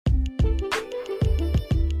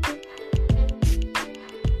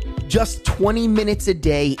Just 20 minutes a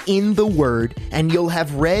day in the Word, and you'll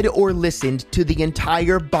have read or listened to the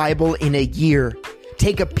entire Bible in a year.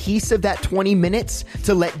 Take a piece of that 20 minutes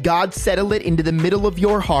to let God settle it into the middle of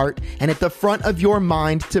your heart and at the front of your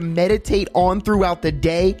mind to meditate on throughout the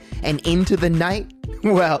day and into the night.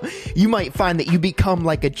 Well, you might find that you become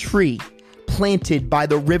like a tree planted by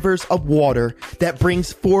the rivers of water that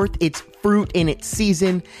brings forth its fruit in its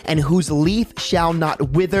season, and whose leaf shall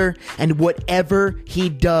not wither, and whatever he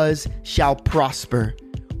does shall prosper.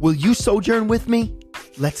 Will you sojourn with me?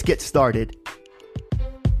 Let's get started.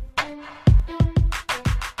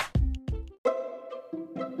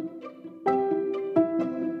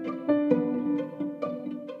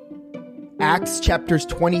 Acts chapters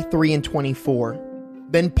 23 and 24.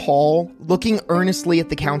 Then Paul, looking earnestly at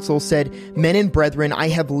the council, said, "Men and brethren, I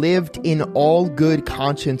have lived in all good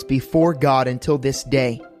conscience before God until this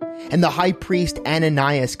day." And the high priest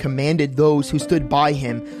Ananias commanded those who stood by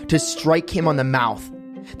him to strike him on the mouth.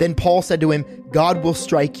 Then Paul said to him, "God will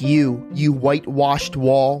strike you, you whitewashed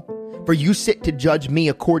wall. For you sit to judge me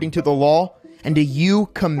according to the law, and do you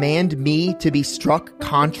command me to be struck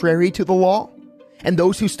contrary to the law?" And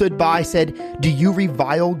those who stood by said, "Do you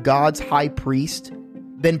revile God's high priest?"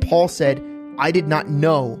 Then Paul said, "I did not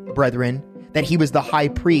know, brethren, that he was the high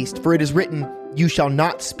priest, for it is written, 'You shall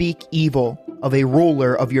not speak evil of a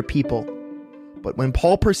ruler of your people.'" But when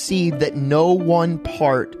Paul perceived that no one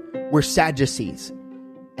part were Sadducees,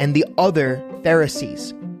 and the other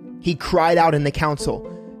Pharisees, he cried out in the council,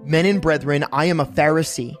 "Men and brethren, I am a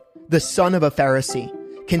Pharisee, the son of a Pharisee.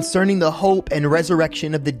 Concerning the hope and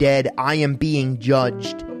resurrection of the dead, I am being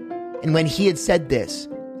judged." And when he had said this,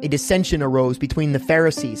 a dissension arose between the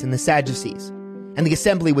Pharisees and the Sadducees, and the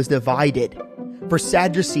assembly was divided. For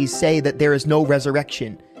Sadducees say that there is no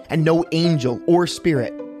resurrection, and no angel or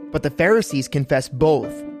spirit, but the Pharisees confess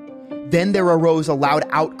both. Then there arose a loud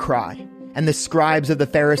outcry, and the scribes of the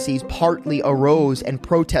Pharisees partly arose and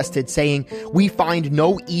protested, saying, "We find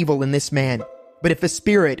no evil in this man. But if a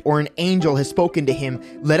spirit or an angel has spoken to him,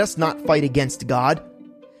 let us not fight against God."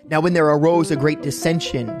 Now when there arose a great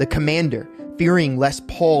dissension, the commander, fearing lest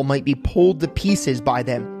Paul might be pulled to pieces by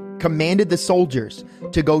them, commanded the soldiers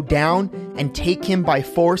to go down and take him by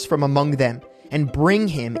force from among them and bring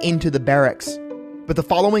him into the barracks. But the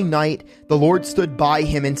following night the Lord stood by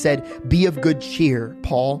him and said, "Be of good cheer,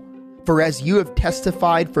 Paul, for as you have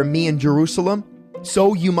testified for me in Jerusalem,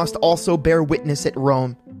 so you must also bear witness at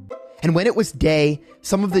Rome." And when it was day,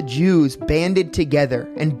 some of the Jews banded together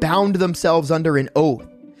and bound themselves under an oath,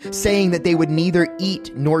 saying that they would neither eat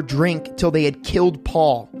nor drink till they had killed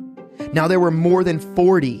Paul. Now there were more than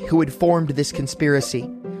 40 who had formed this conspiracy.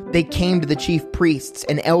 They came to the chief priests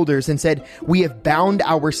and elders and said, "We have bound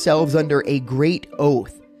ourselves under a great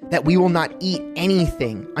oath that we will not eat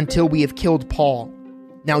anything until we have killed Paul.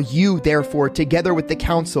 Now you, therefore, together with the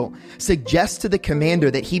council, suggest to the commander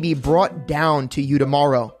that he be brought down to you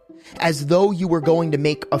tomorrow, as though you were going to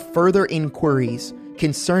make a further inquiries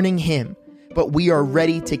concerning him, but we are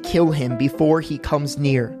ready to kill him before he comes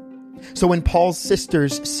near." So when Paul's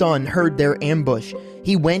sister's son heard their ambush,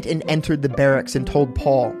 he went and entered the barracks and told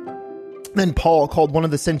Paul. Then Paul called one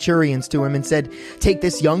of the centurions to him and said, "Take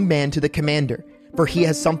this young man to the commander, for he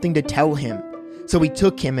has something to tell him." So he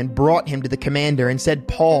took him and brought him to the commander and said,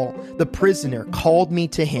 "Paul, the prisoner, called me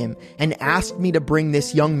to him and asked me to bring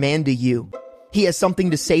this young man to you. He has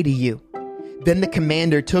something to say to you." Then the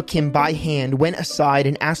commander took him by hand, went aside,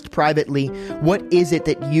 and asked privately, "What is it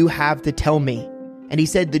that you have to tell me?" And he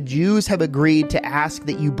said, "The Jews have agreed to ask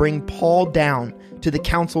that you bring Paul down to the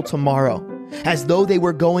council tomorrow, as though they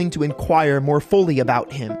were going to inquire more fully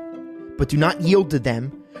about him. But do not yield to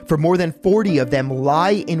them, for more than 40 of them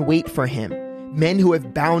lie in wait for him, men who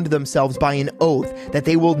have bound themselves by an oath that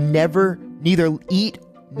they will neither eat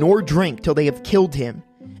nor drink till they have killed him.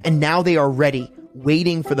 And now they are ready,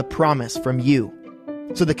 waiting for the promise from you."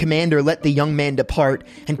 So the commander let the young man depart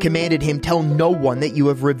and commanded him, "Tell no one that you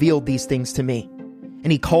have revealed these things to me."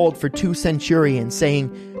 And he called for 2 centurions, saying,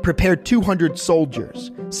 "Prepare 200 soldiers,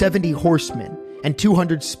 70 horsemen, and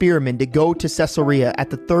 200 spearmen to go to Caesarea at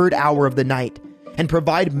the 3rd hour of the night, and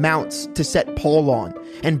provide mounts to set Paul on,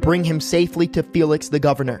 and bring him safely to Felix the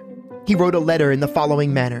governor." He wrote a letter in the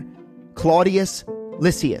following manner: "Claudius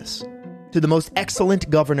Lysias, to the most excellent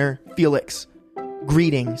governor Felix,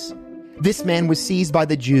 greetings. This man was seized by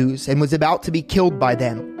the Jews and was about to be killed by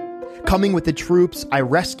them. Coming with the troops, I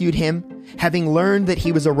rescued him, having learned that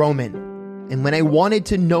he was a Roman. And when I wanted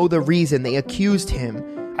to know the reason they accused him,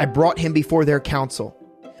 I brought him before their council.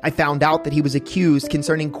 I found out that he was accused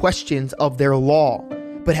concerning questions of their law,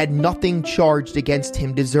 but had nothing charged against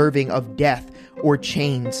him deserving of death or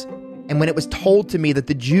chains. And when it was told to me that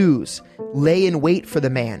the Jews lay in wait for the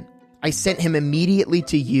man, I sent him immediately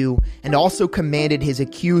to you and also commanded his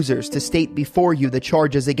accusers to state before you the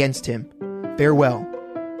charges against him. Farewell."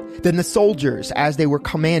 Then the soldiers, as they were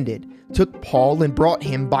commanded, took Paul and brought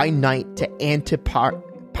him by night to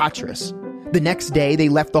Antipatris. The next day they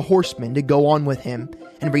left the horsemen to go on with him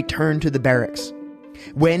and returned to the barracks.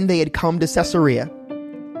 When they had come to Caesarea,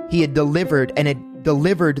 he had delivered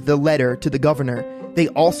the letter to the governor. They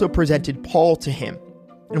also presented Paul to him.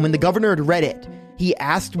 And when the governor had read it, he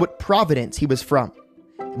asked what province he was from.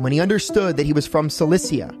 And when he understood that he was from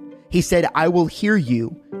Cilicia, he said, "I will hear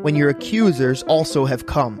you when your accusers also have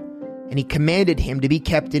come." And he commanded him to be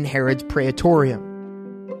kept in Herod's praetorium.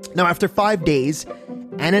 Now after 5 days,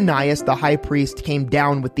 Ananias the high priest came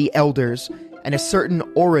down with the elders and a certain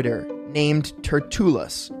orator named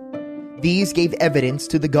Tertullus. These gave evidence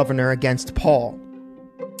to the governor against Paul.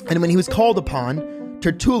 And when he was called upon,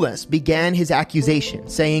 Tertullus began his accusation,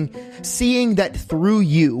 saying, "Seeing that through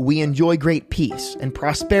you we enjoy great peace, and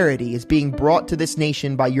prosperity is being brought to this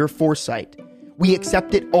nation by your foresight, we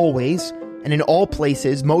accept it always, and in all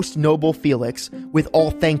places, most noble Felix, with all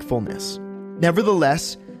thankfulness.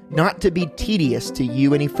 Nevertheless, not to be tedious to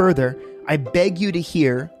you any further, I beg you to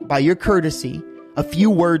hear, by your courtesy, a few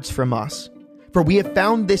words from us. For we have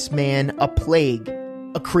found this man a plague,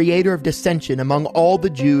 a creator of dissension among all the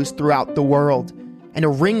Jews throughout the world, and a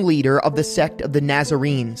ringleader of the sect of the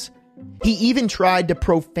Nazarenes. He even tried to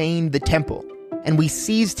profane the temple, and we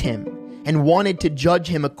seized him and wanted to judge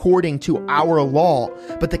him according to our law.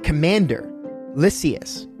 But the commander,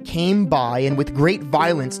 Lysias, came by and with great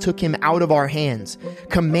violence took him out of our hands,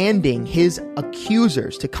 commanding his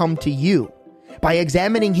accusers to come to you. By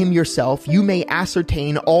examining him yourself, you may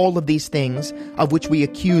ascertain all of these things of which we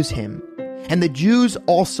accuse him." And the Jews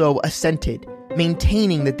also assented,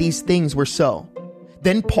 maintaining that these things were so.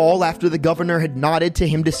 Then Paul, after the governor had nodded to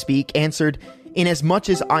him to speak, answered, "Inasmuch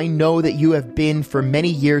as I know that you have been for many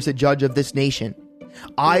years a judge of this nation,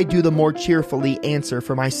 I do the more cheerfully answer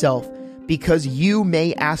for myself, because you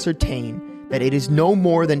may ascertain that it is no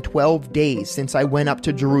more than 12 days since I went up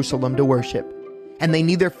to Jerusalem to worship. And they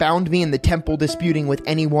neither found me in the temple disputing with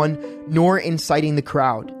anyone, nor inciting the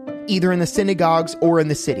crowd, either in the synagogues or in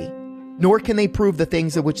the city. Nor can they prove the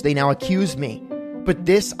things of which they now accuse me. But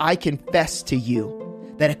this I confess to you,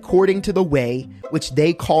 that according to the way which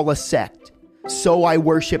they call a sect, so I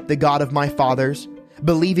worship the God of my fathers,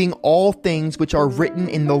 believing all things which are written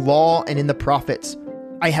in the law and in the prophets.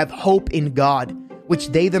 I have hope in God, which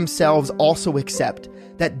they themselves also accept,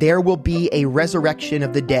 that there will be a resurrection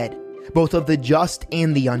of the dead, both of the just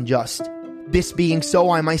and the unjust. This being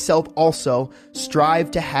so, I myself also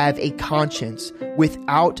strive to have a conscience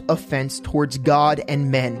without offense towards God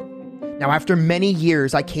and men. Now after many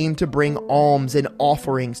years I came to bring alms and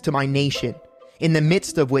offerings to my nation, in the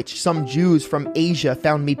midst of which some Jews from Asia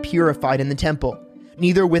found me purified in the temple,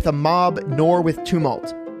 neither with a mob nor with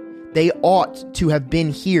tumult. They ought to have been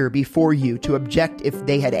here before you to object if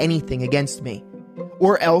they had anything against me.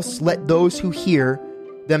 Or else let those who hear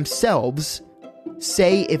themselves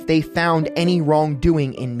say if they found any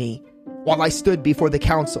wrongdoing in me while I stood before the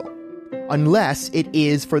council, unless it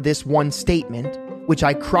is for this one statement, which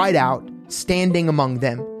I cried out, standing among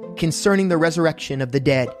them, concerning the resurrection of the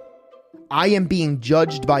dead. I am being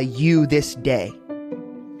judged by you this day."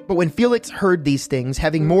 But when Felix heard these things,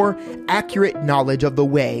 having more accurate knowledge of the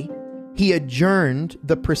way, he adjourned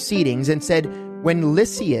the proceedings and said, "When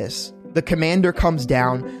Lysias, the commander, comes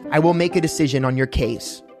down, I will make a decision on your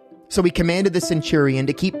case." So he commanded the centurion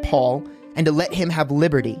to keep Paul and to let him have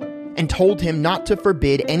liberty, and told him not to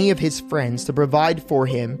forbid any of his friends to provide for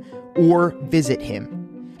him or visit him.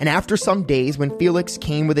 And after some days, when Felix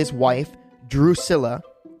came with his wife, Drusilla,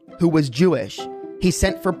 who was Jewish, he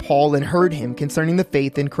sent for Paul and heard him concerning the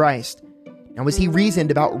faith in Christ. Now as he reasoned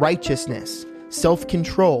about righteousness,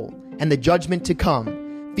 self-control, and the judgment to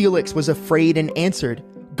come, Felix was afraid and answered,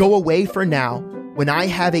 "Go away for now. When I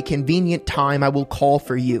have a convenient time, I will call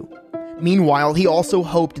for you." Meanwhile, he also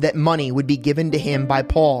hoped that money would be given to him by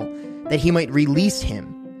Paul, that he might release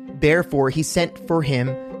him. Therefore he sent for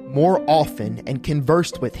him more often and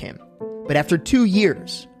conversed with him. But after 2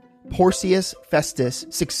 years, Porcius Festus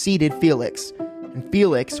succeeded Felix, and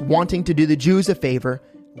Felix, wanting to do the Jews a favor,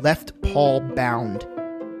 left Paul bound.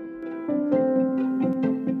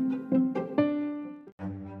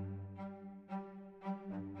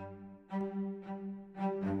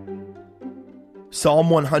 Psalm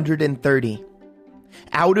 130.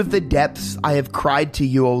 Out of the depths I have cried to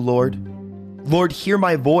you, O Lord. Lord, hear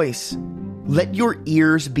my voice. Let your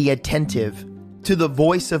ears be attentive to the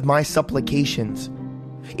voice of my supplications.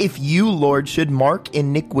 If you, Lord, should mark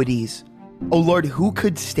iniquities, O Lord, who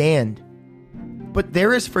could stand? But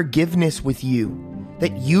there is forgiveness with you,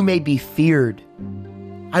 that you may be feared.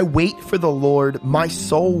 I wait for the Lord, my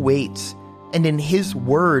soul waits, and in his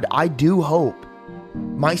word I do hope.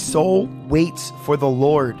 My soul waits for the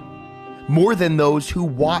Lord, more than those who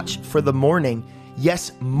watch for the morning,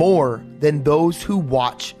 yes, more than those who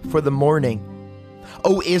watch for the morning.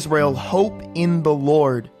 O Israel, hope in the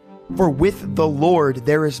Lord, for with the Lord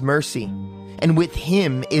there is mercy, and with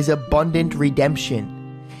him is abundant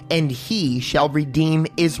redemption, and he shall redeem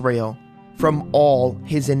Israel from all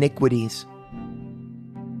his iniquities.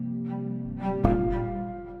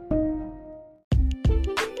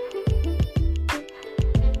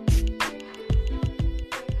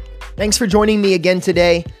 Thanks for joining me again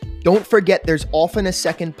today. Don't forget there's often a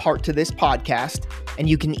second part to this podcast, and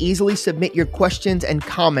you can easily submit your questions and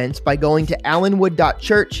comments by going to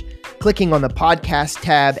allenwood.church, clicking on the podcast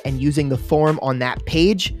tab, and using the form on that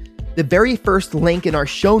page. The very first link in our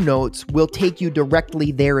show notes will take you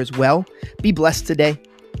directly there as well. Be blessed today.